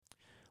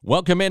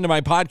Welcome into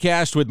my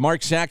podcast with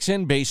Mark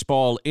Saxon,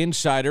 Baseball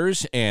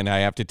Insiders, and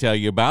I have to tell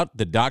you about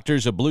the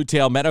doctors of Blue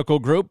Tail Medical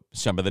Group,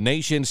 some of the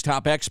nation's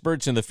top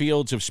experts in the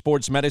fields of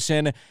sports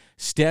medicine,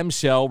 stem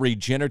cell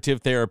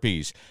regenerative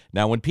therapies.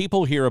 Now, when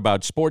people hear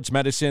about sports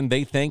medicine,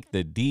 they think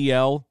the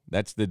DL,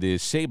 that's the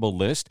disabled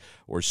list,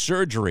 or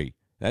surgery.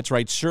 That's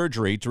right,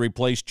 surgery to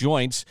replace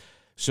joints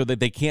so that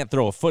they can't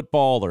throw a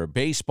football or a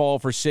baseball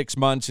for 6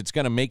 months. It's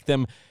going to make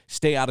them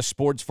stay out of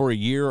sports for a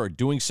year or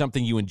doing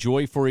something you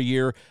enjoy for a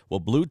year. Well,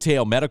 Blue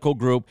Tail Medical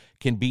Group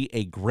can be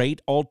a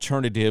great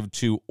alternative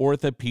to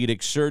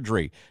orthopedic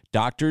surgery.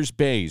 Doctors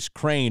Bays,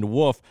 Crane,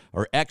 Wolf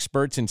are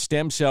experts in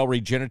stem cell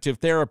regenerative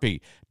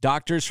therapy.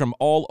 Doctors from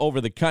all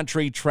over the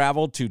country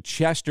travel to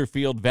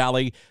Chesterfield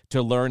Valley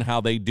to learn how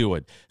they do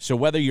it. So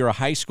whether you're a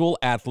high school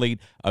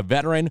athlete, a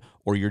veteran,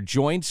 or your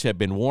joints have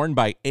been worn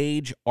by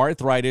age,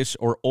 arthritis,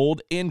 or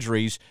old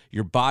injuries,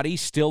 your body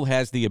still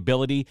has the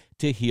ability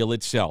to heal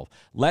itself.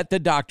 Let the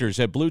doctors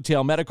at Blue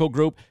Tail Medical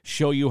Group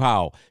show you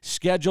how.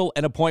 Schedule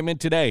an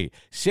appointment today,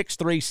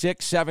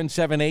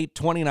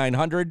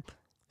 636-778-2900.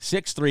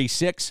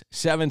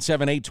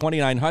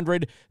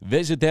 636-778-2900.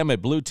 Visit them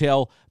at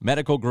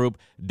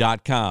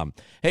bluetailmedicalgroup.com.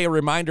 Hey, a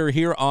reminder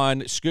here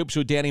on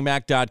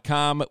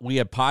scoopswithdannymac.com, we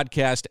have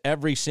podcast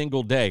every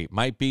single day.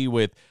 Might be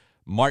with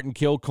Martin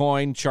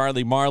Kilcoyne,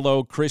 Charlie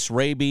Marlowe, Chris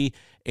Raby,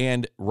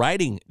 and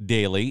writing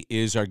daily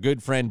is our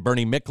good friend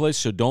Bernie Miklas,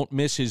 so don't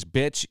miss his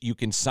bits. You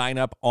can sign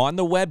up on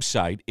the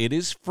website. It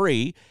is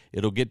free.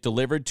 It'll get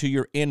delivered to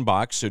your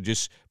inbox, so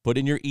just put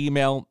in your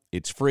email.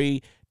 It's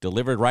free,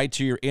 delivered right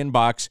to your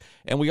inbox.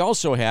 And we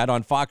also had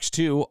on Fox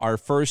 2 our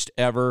first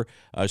ever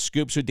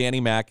Scoops with Danny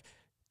Mac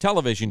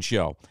television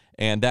show,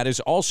 and that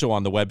is also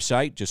on the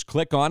website. Just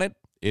click on it.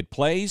 It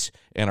plays,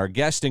 and our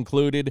guest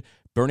included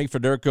Bernie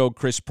Federko,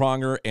 Chris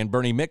Pronger, and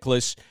Bernie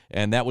Miklas,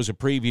 and that was a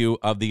preview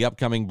of the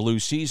upcoming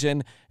Blues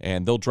season,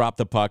 and they'll drop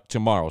the puck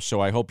tomorrow. So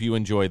I hope you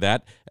enjoy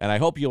that, and I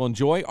hope you'll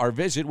enjoy our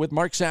visit with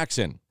Mark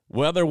Saxon.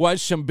 Well, there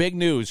was some big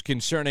news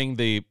concerning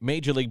the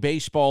Major League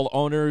Baseball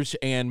owners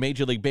and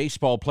Major League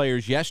Baseball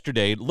players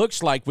yesterday. It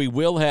looks like we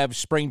will have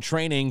spring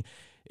training,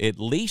 at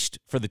least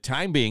for the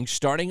time being,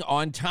 starting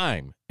on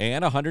time,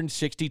 and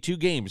 162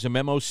 games. A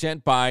memo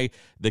sent by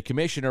the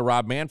commissioner,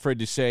 Rob Manfred,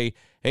 to say,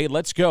 hey,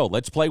 let's go.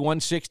 Let's play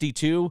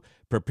 162.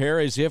 Prepare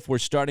as if we're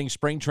starting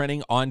spring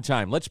training on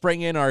time. Let's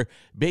bring in our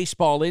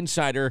baseball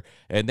insider,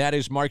 and that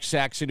is Mark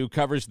Saxon, who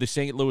covers the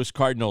St. Louis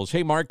Cardinals.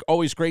 Hey, Mark,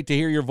 always great to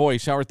hear your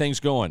voice. How are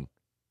things going?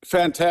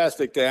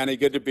 Fantastic, Danny.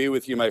 Good to be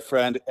with you, my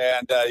friend.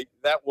 And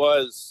that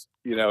was,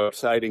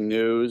 exciting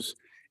news.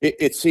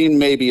 It seemed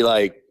maybe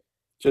like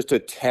just a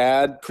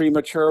tad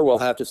premature. We'll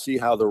have to see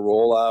how the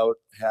rollout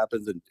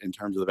happens in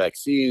terms of the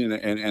vaccine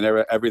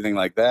and everything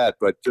like that.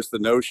 But just the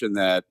notion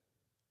that,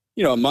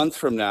 a month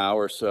from now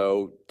or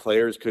so,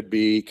 players could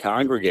be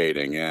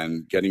congregating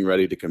and getting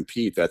ready to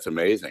compete. That's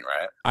amazing,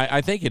 right? I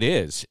think it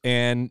is.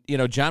 And,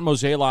 John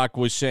Mozeliak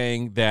was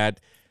saying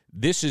that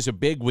this is a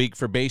big week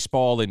for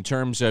baseball in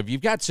terms of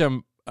you've got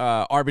some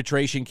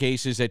arbitration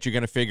cases that you're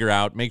going to figure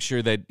out. Make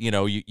sure that,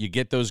 you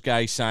get those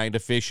guys signed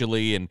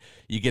officially and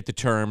you get the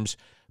terms.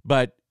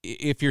 But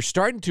if you're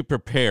starting to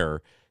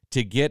prepare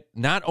to get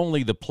not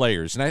only the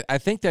players, and I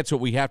think that's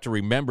what we have to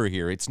remember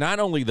here. It's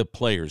not only the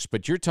players,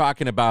 but you're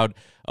talking about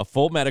a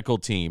full medical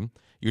team.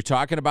 You're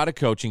talking about a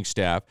coaching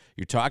staff.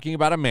 You're talking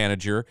about a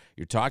manager.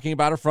 You're talking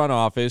about a front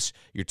office.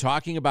 You're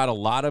talking about a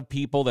lot of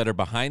people that are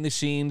behind the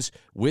scenes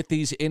with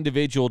these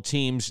individual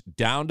teams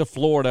down to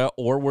Florida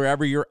or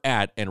wherever you're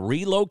at and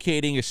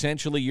relocating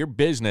essentially your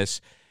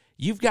business.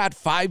 You've got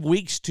 5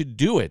 weeks to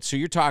do it. So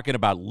you're talking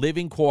about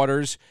living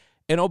quarters.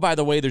 And, oh, by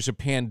the way, there's a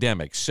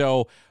pandemic.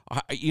 So,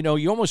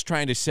 you're almost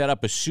trying to set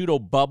up a pseudo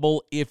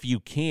bubble if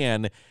you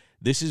can.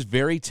 This is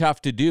very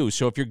tough to do.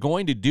 So if you're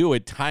going to do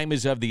it, time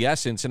is of the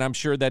essence. And I'm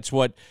sure that's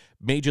what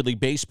Major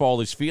League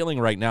Baseball is feeling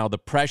right now, the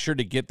pressure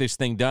to get this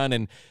thing done.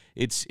 And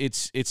it's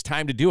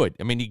time to do it.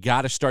 I mean, you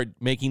got to start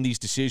making these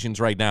decisions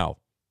right now.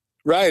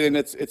 Right. And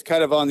it's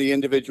kind of on the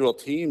individual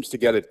teams to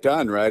get it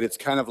done, right? It's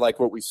kind of like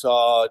what we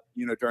saw,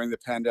 during the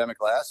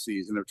pandemic last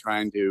season of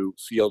trying to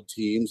field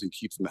teams and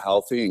keep them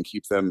healthy and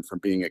keep them from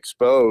being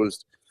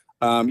exposed.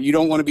 You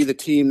don't want to be the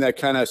team that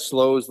kind of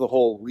slows the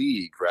whole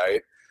league,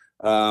 right?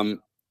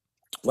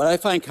 What I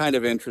find kind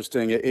of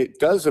interesting, it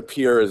does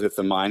appear as if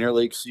the minor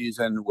league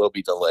season will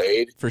be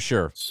delayed. For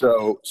sure.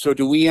 So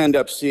do we end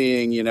up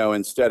seeing,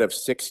 instead of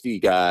 60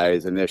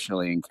 guys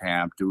initially in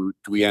camp, do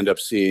we end up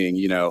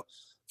seeing,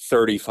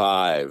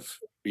 35,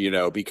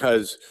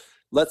 because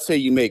let's say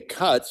you make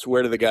cuts,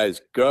 where do the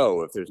guys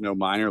go if there's no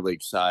minor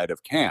league side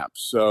of camp?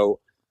 So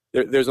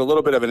there's a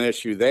little bit of an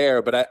issue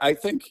there, but I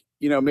think,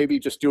 maybe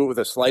just do it with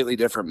a slightly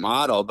different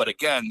model. But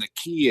again, the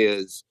key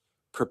is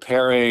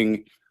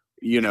preparing,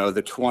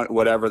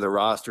 whatever the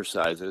roster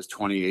size is,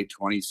 28,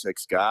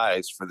 26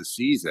 guys for the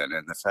season.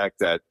 And the fact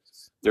that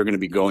they're going to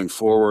be going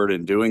forward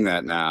and doing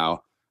that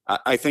now,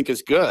 I think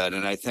is good.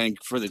 And I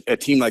think for a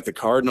team like the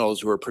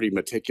Cardinals, who are pretty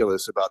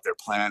meticulous about their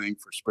planning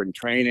for spring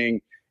training,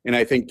 and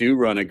I think do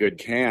run a good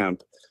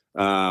camp,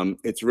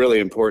 it's really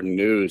important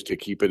news to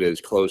keep it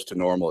as close to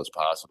normal as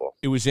possible.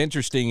 It was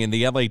interesting in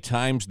the LA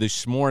Times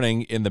this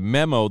morning in the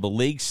memo, the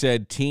league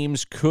said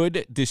teams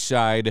could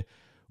decide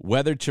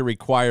whether to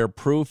require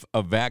proof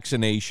of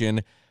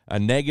vaccination, a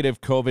negative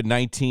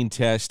COVID-19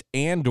 test,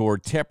 and or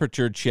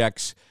temperature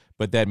checks,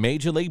 but that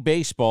Major League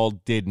Baseball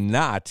did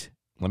not,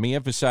 let me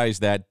emphasize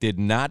that, did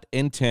not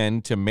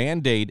intend to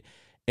mandate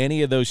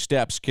any of those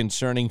steps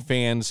concerning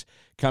fans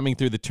coming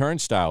through the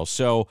turnstile.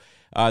 So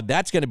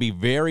that's going to be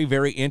very,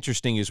 very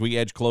interesting as we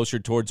edge closer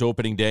towards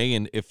opening day,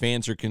 and if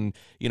fans are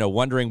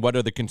wondering what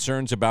are the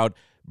concerns about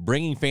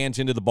bringing fans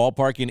into the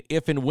ballpark and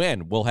if and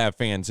when we'll have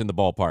fans in the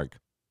ballpark.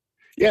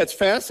 Yeah, it's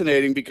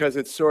fascinating because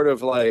it's sort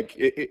of like,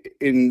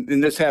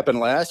 and this happened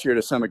last year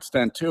to some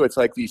extent too. It's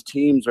like these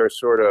teams are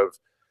sort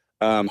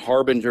of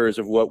harbingers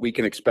of what we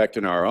can expect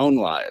in our own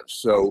lives.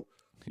 So,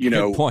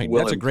 Good point.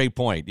 That's a great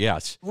point.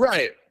 Yes.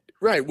 Right.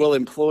 Right. Will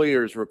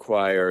employers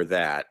require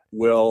that?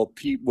 Will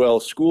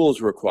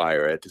schools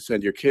require it to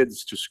send your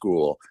kids to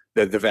school,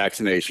 the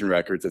vaccination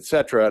records, et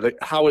cetera?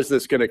 How is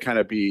this going to kind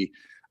of be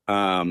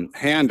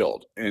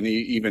handled? And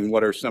even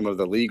what are some of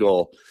the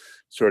legal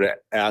sort of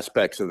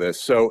aspects of this?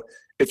 So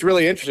it's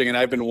really interesting. And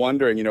I've been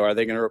wondering, are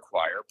they going to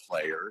require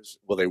players?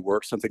 Will they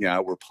work something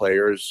out where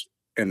players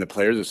and the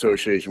Players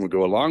Association would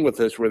go along with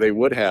this, where they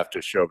would have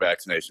to show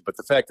vaccination? But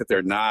the fact that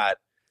they're not,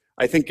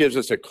 I think, gives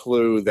us a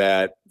clue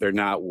that they're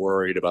not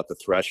worried about the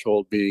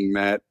threshold being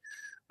met,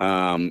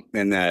 and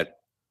that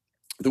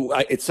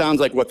it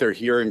sounds like what they're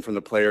hearing from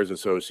the Players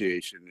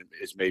Association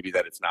is maybe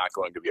that it's not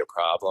going to be a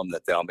problem,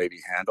 that they'll maybe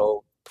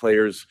handle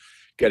players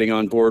getting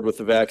on board with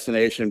the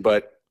vaccination.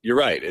 But you're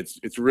right.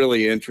 It's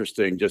really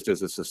interesting just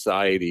as a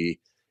society.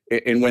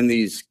 And when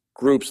these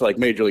groups like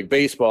Major League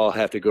Baseball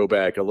have to go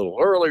back a little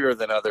earlier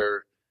than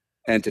other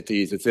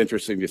entities, it's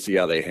interesting to see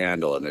how they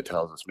handle it, and it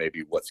tells us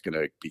maybe what's going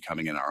to be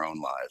coming in our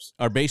own lives.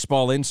 Our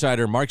baseball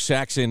insider, Mark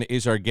Saxon,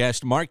 is our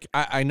guest. Mark,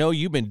 I know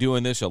you've been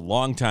doing this a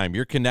long time.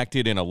 You're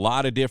connected in a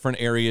lot of different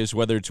areas,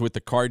 whether it's with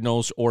the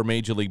Cardinals or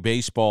Major League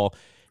Baseball.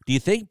 Do you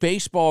think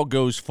baseball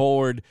goes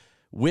forward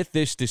with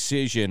this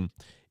decision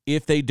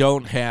if they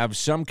don't have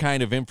some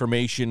kind of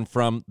information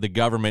from the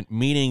government,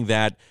 meaning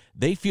that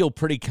they feel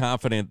pretty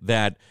confident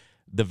that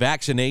the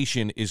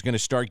vaccination is going to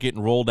start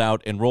getting rolled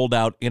out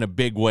in a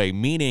big way,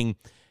 meaning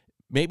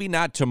maybe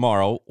not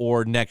tomorrow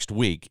or next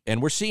week?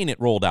 And we're seeing it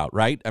rolled out,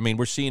 right? I mean,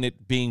 we're seeing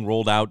it being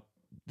rolled out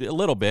a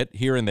little bit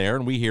here and there,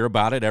 and we hear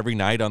about it every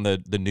night on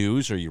the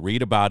news, or you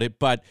read about it.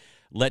 But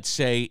let's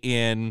say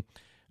in,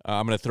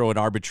 I'm going to throw an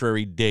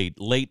arbitrary date,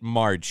 late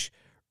March,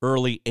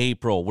 early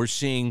April, we're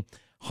seeing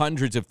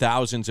hundreds of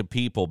thousands of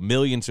people,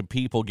 millions of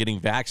people getting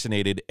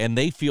vaccinated, and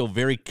they feel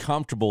very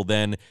comfortable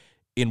then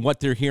in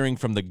what they're hearing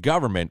from the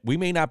government. We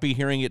may not be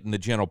hearing it in the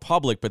general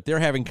public, but they're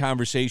having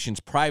conversations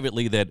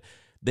privately that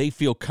they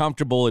feel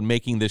comfortable in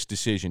making this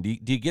decision. Do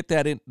you get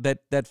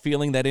that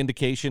feeling, that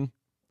indication?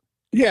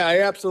 Yeah,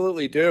 I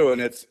absolutely do.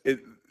 And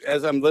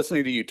as I'm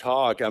listening to you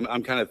talk,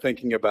 I'm kind of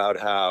thinking about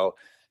how,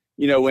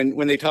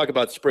 when they talk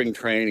about spring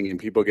training and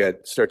people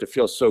start to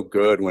feel so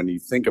good when you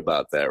think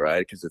about that,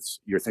 right? Because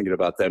you're thinking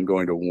about them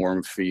going to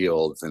warm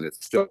fields and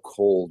it's still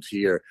cold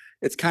here.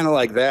 It's kind of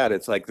like that.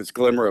 It's like this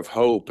glimmer of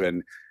hope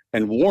and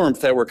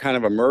warmth that we're kind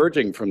of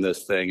emerging from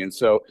this thing. And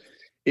so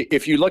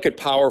if you look at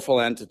powerful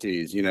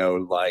entities,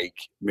 like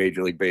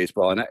Major League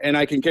Baseball, and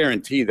I can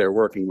guarantee they're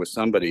working with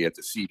somebody at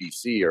the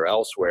CDC or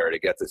elsewhere to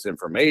get this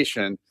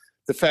information,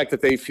 the fact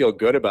that they feel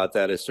good about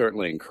that is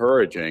certainly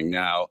encouraging.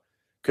 Now,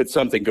 could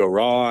something go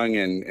wrong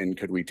and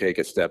could we take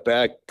a step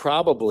back?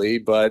 Probably,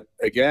 but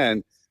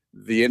again,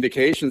 the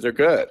indications are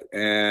good.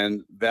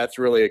 And that's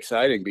really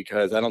exciting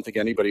because I don't think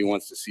anybody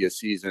wants to see a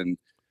season,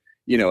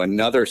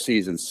 another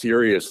season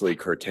seriously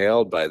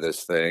curtailed by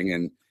this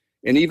thing.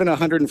 And even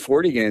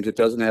 140 games, it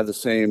doesn't have the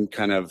same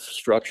kind of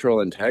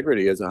structural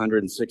integrity as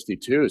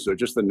 162. So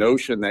just the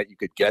notion that you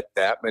could get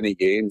that many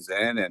games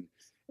in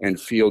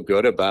and feel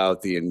good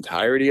about the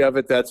entirety of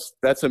it,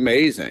 that's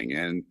amazing.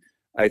 And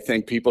I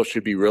think people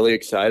should be really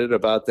excited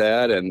about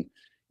that. And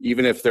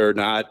even if they're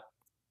not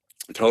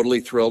totally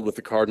thrilled with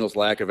the Cardinals'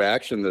 lack of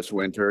action this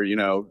winter,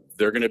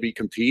 they're going to be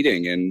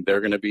competing and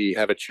they're going to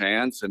have a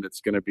chance, and it's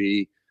going to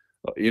be,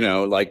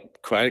 like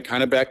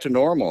kind of back to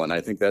normal. And I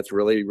think that's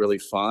really, really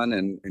fun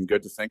and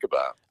good to think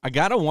about. I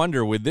got to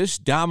wonder, with this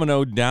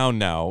dominoed down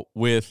now,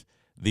 with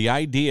the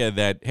idea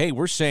that, hey,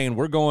 we're saying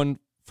we're going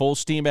full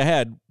steam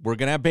ahead. We're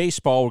going to have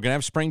baseball. We're going to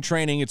have spring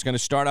training. It's going to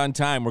start on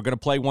time. We're going to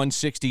play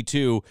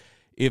 162.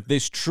 If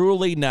this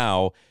truly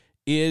now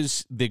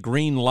is the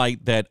green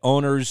light that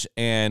owners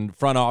and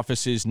front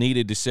offices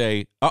needed to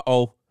say,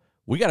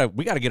 we got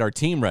to get our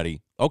team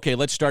ready. Okay,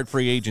 let's start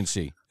free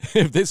agency.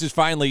 If this is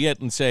finally it,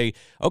 and say,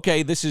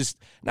 okay, this is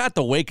not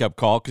the wake-up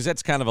call, because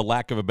that's kind of a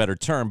lack of a better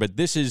term, but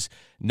this is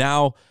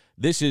go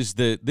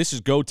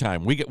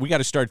time. We got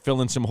to start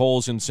filling some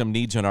holes and some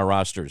needs on our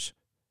rosters.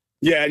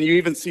 Yeah, and you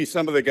even see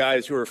some of the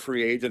guys who are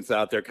free agents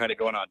out there kind of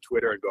going on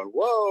Twitter and going,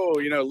 whoa,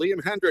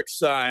 Liam Hendricks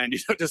signed,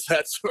 does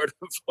that sort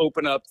of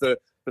open up the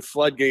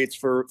floodgates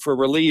for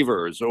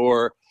relievers?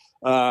 Or,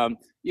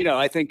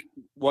 I think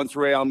once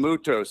Real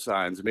Muto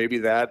signs, maybe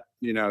that,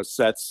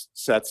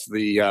 sets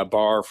the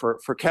bar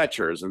for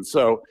catchers. And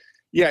so,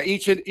 yeah,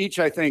 each,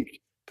 I think,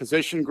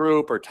 position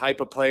group or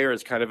type of player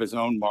is kind of his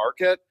own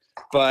market,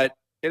 but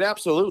it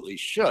absolutely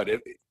should,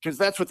 because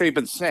that's what they've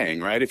been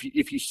saying, right?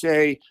 If you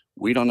say,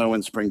 we don't know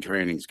when spring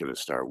training is going to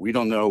start, we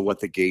don't know what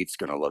the gate's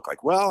going to look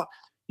like. Well,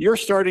 you're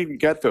starting to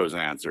get those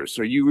answers.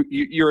 So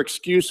your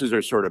excuses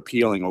are sort of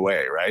peeling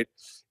away, right?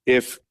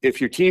 If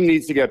your team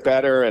needs to get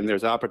better and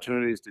there's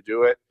opportunities to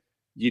do it,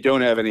 you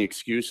don't have any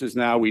excuses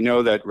now. We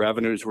know that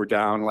revenues were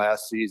down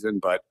last season,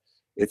 but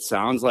it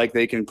sounds like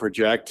they can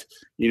project,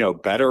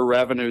 better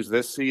revenues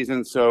this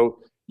season. So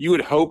you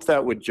would hope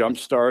that would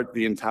jumpstart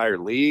the entire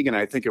league, and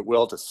I think it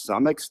will to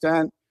some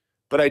extent.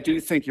 But I do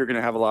think you're going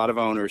to have a lot of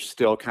owners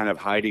still kind of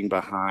hiding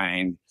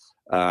behind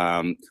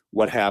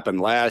what happened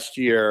last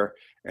year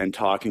and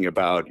talking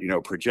about,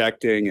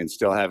 projecting and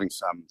still having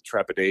some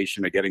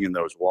trepidation of getting in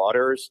those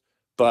waters.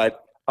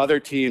 But other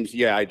teams,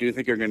 yeah, I do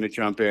think are going to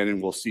jump in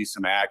and we'll see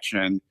some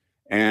action.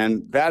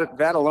 And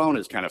that alone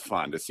is kind of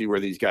fun to see where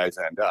these guys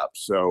end up.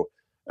 So,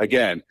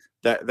 again,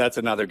 that's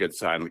another good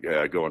sign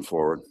going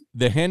forward.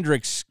 The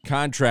Hendricks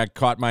contract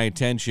caught my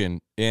attention,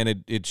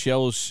 and it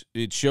shows,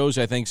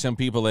 I think, some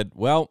people that,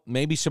 well,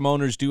 maybe some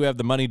owners do have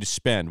the money to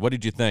spend. What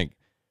did you think?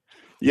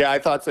 Yeah, I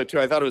thought so, too.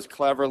 I thought it was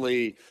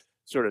cleverly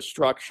sort of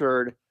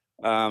structured.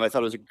 I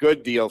thought it was a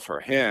good deal for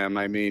him.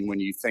 I mean, when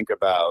you think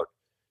about,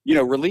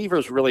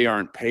 relievers really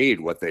aren't paid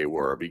what they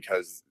were,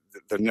 because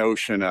the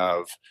notion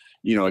of,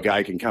 a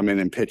guy can come in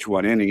and pitch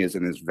one inning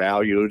isn't as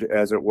valued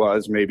as it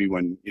was maybe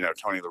when,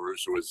 Tony La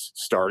Russa was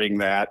starting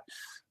that.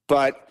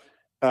 But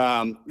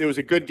it was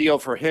a good deal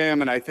for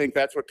him, and I think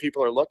that's what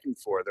people are looking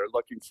for. They're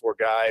looking for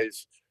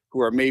guys who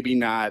are maybe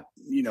not,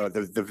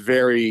 the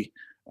very,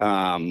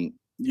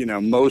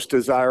 most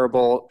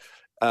desirable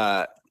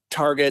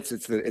targets.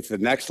 It's the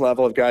next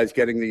level of guys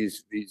getting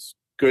these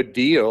good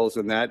deals,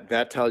 and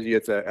that tells you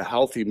it's a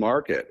healthy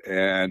market.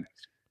 And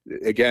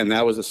again,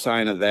 that was a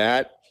sign of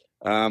that.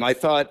 I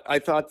thought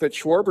that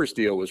Schwarber's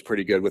deal was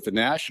pretty good with the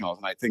Nationals,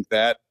 and I think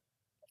that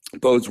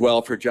bodes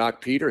well for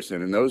Jock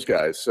Peterson and those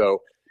guys.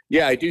 So,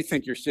 yeah, I do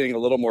think you're seeing a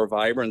little more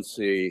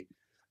vibrancy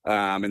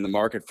in the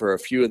market for a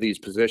few of these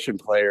position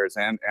players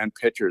and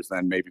pitchers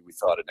than maybe we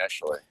thought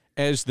initially.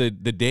 As the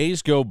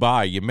days go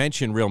by, you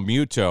mentioned Real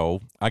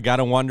Muto. I got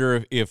to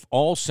wonder if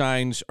all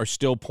signs are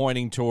still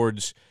pointing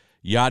towards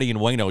Yadi and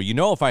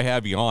Waino. If I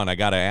have you on, I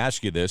got to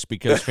ask you this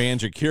because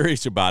fans are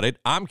curious about it.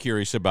 I'm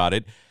curious about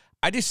it.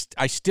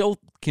 I still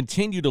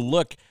continue to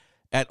look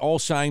at all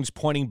signs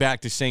pointing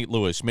back to St.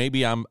 Louis.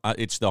 Maybe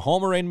it's the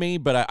homer in me,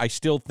 but I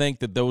still think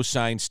that those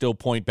signs still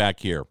point back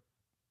here.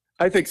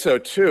 I think so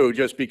too,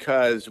 just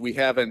because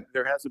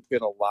there hasn't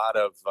been a lot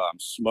of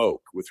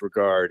smoke with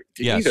regard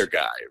to either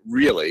guy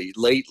really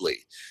lately.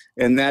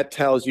 And that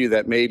tells you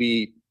that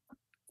maybe,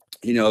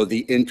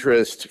 the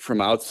interest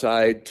from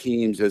outside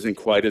teams isn't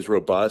quite as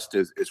robust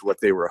as what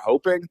they were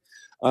hoping.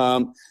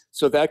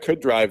 So that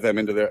could drive them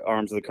into the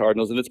arms of the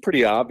Cardinals. And it's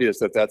pretty obvious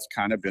that that's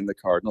kind of been the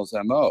Cardinals'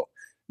 MO.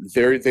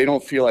 They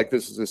don't feel like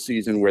this is a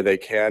season where they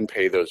can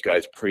pay those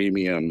guys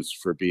premiums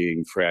for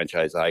being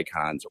franchise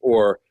icons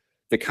or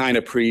the kind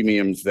of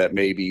premiums that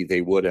maybe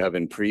they would have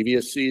in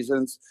previous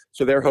seasons.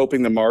 So they're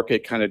hoping the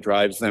market kind of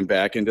drives them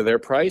back into their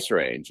price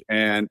range.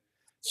 And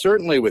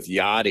certainly with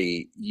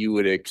Yadi, you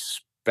would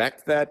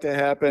expect that to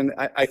happen.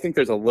 I think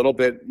there's a little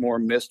bit more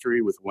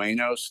mystery with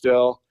Waino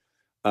still.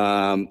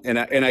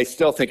 And I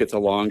still think it's a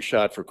long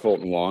shot for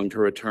Colton Wong to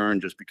return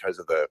just because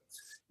of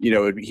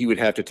he would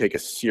have to take a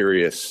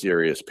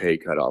serious pay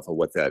cut off of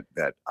what that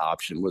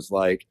option was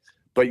like.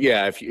 But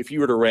yeah, if you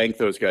were to rank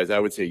those guys, I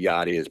would say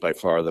Yadi is by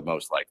far the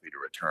most likely to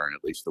return,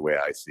 at least the way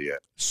I see it.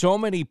 So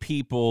many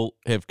people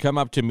have come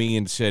up to me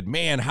and said,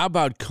 man, how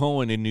about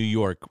Cohen in New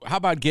York? How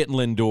about getting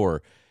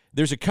Lindor?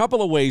 There's a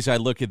couple of ways I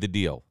look at the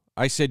deal.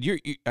 I said,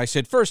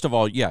 first of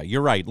all, yeah,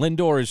 you're right.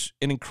 Lindor is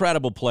an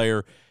incredible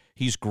player.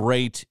 He's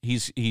great.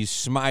 He's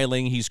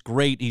smiling. He's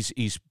great.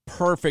 He's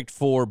perfect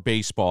for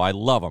baseball. I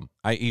love him.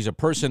 He's a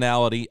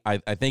personality. I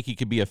think he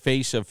could be a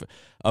face of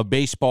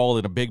baseball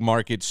in a big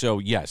market. So,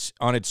 yes,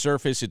 on its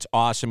surface, it's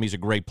awesome. He's a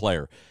great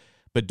player.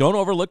 But don't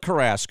overlook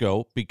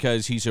Carrasco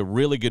because he's a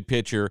really good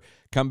pitcher,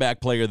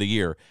 comeback player of the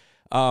year.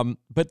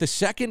 But the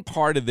second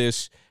part of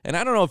this, and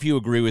I don't know if you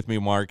agree with me,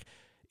 Mark,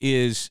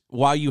 is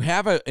while you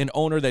have an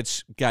owner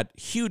that's got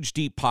huge,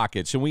 deep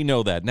pockets, and we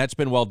know that, and that's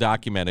been well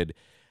documented,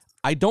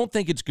 I don't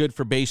think it's good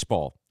for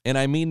baseball. And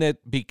I mean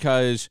that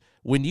because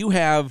when you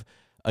have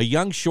a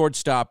young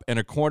shortstop and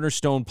a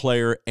cornerstone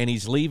player and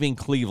he's leaving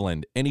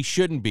Cleveland, and he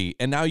shouldn't be,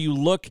 and now you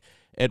look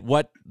at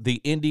what the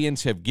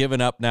Indians have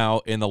given up now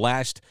in the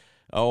last,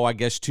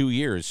 2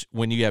 years,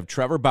 when you have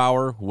Trevor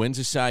Bauer, who wins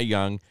a Cy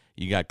Young,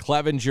 you got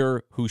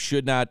Clevenger, who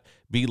should not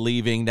be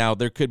leaving. Now,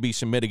 there could be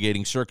some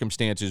mitigating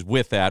circumstances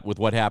with that, with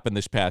what happened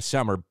this past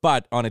summer,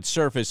 but on its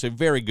surface, a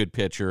very good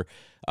pitcher.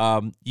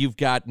 You've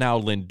got now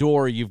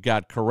Lindor, you've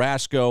got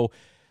Carrasco.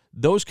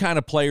 Those kind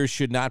of players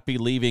should not be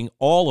leaving,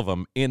 all of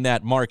them, in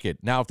that market.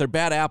 Now, if they're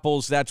bad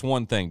apples, that's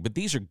one thing, but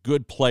these are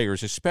good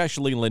players,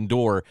 especially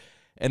Lindor.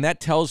 and that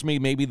tells me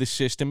maybe the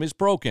system is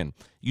broken.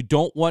 You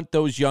don't want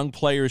those young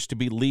players to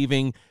be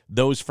leaving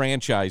those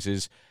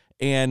franchises,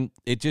 and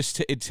it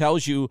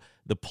tells you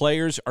the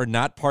players are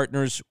not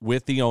partners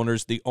with the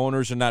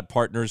owners are not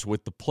partners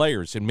with the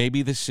players, and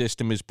maybe the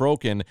system is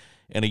broken.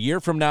 And a year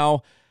from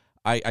now,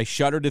 I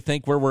shudder to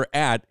think where we're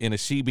at in a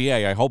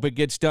CBA. I hope it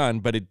gets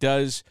done, but it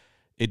does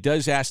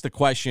ask the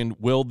question,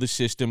 will the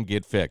system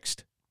get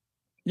fixed?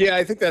 Yeah,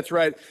 I think that's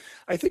right.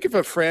 I think if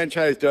a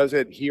franchise does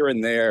it here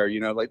and there,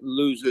 like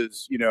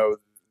loses,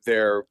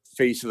 their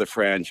face of the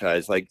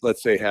franchise, like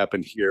let's say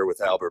happened here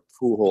with Albert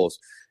Pujols,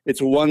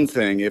 it's one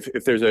thing if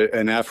there's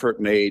an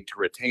effort made to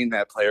retain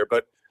that player.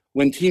 But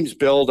when teams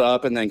build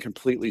up and then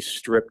completely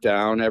strip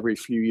down every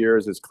few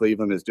years, as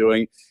Cleveland is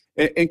doing,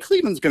 and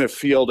Cleveland's going to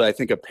field, I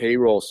think, a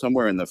payroll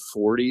somewhere in the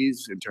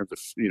 40s in terms of,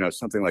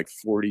 something like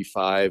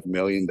 $45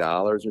 million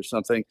or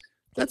something.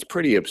 That's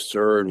pretty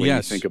absurd when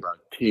you think about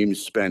teams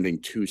spending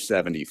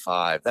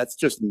 $275. That's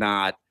just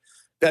not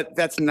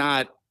that's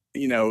not,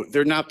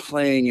 they're not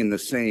playing in the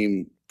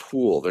same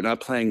pool. They're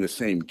not playing the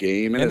same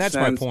game. And that's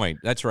my point.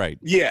 That's right.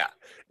 Yeah.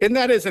 And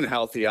that isn't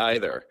healthy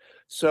either.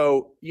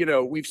 So,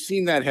 we've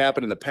seen that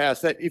happen in the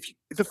past.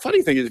 The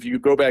funny thing is, if you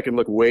go back and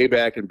look way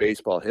back in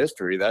baseball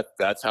history,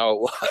 that's how it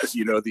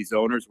was. These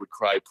owners would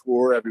cry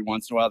poor every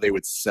once in a while. They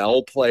would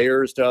sell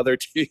players to other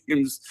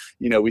teams.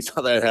 We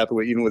saw that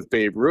happen even with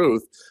Babe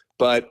Ruth.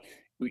 But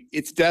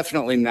it's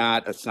definitely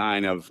not a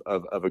sign of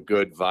a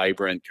good,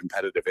 vibrant,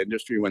 competitive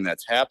industry when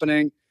that's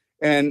happening.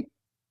 And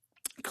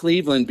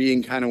Cleveland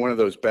being kind of one of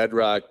those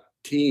bedrock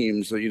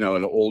teams,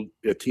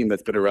 a team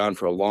that's been around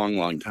for a long,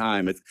 long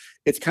time,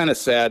 it's kind of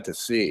sad to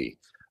see.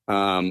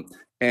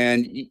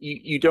 And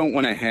you don't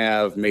want to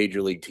have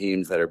major league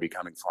teams that are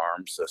becoming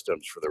farm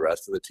systems for the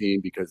rest of the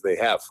team, because they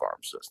have farm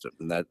systems,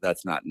 and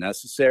that's not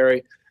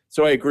necessary.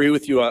 So I agree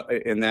with you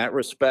in that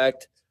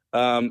respect.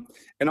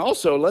 And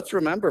also, let's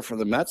remember, from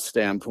the Mets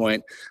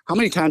standpoint, how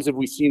many times have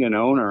we seen an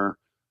owner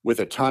with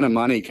a ton of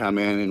money come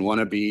in and want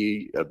to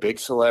be a big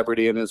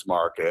celebrity in his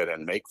market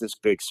and make this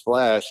big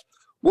splash?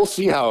 We'll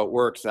see how it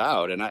works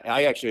out. And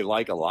I actually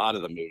like a lot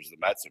of the moves the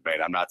Mets have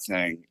made. I'm not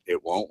saying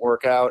it won't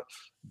work out,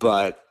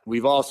 but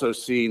we've also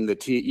seen the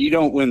team. You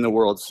don't win the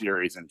World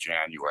Series in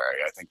January.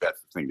 I think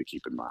that's the thing to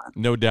keep in mind.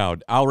 No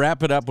doubt. I'll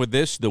wrap it up with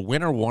this. The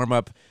winter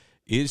warm-up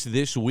is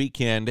this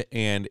weekend,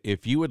 and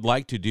if you would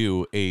like to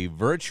do a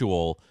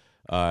virtual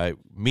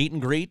meet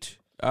and greet,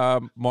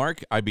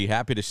 Mark, I'd be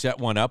happy to set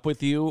one up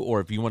with you, or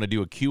if you want to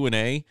do a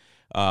Q&A,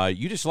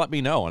 you just let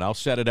me know, and I'll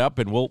set it up,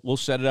 and we'll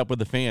set it up with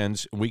the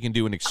fans, and we can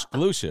do an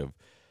exclusive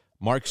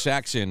Mark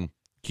Saxon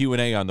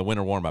Q&A on the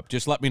winter warm-up.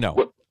 Just let me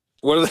know.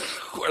 What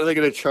are they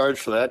going to charge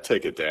for that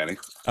ticket, Danny?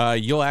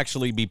 You'll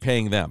actually be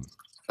paying them.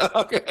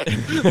 Okay.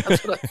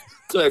 That's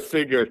what I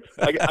figured.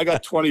 I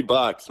got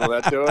 $20. Will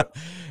that do it?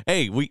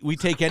 Hey, we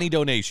take any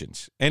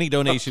donations. Any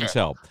donations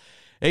help.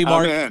 Hey,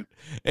 Mark.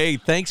 Hey,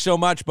 thanks so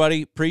much,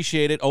 buddy.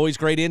 Appreciate it. Always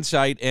great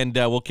insight, and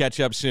we'll catch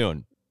up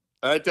soon.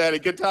 All right, Danny.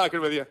 Good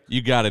talking with you.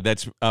 You got it.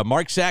 That's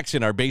Mark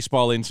Saxon, our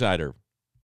baseball insider.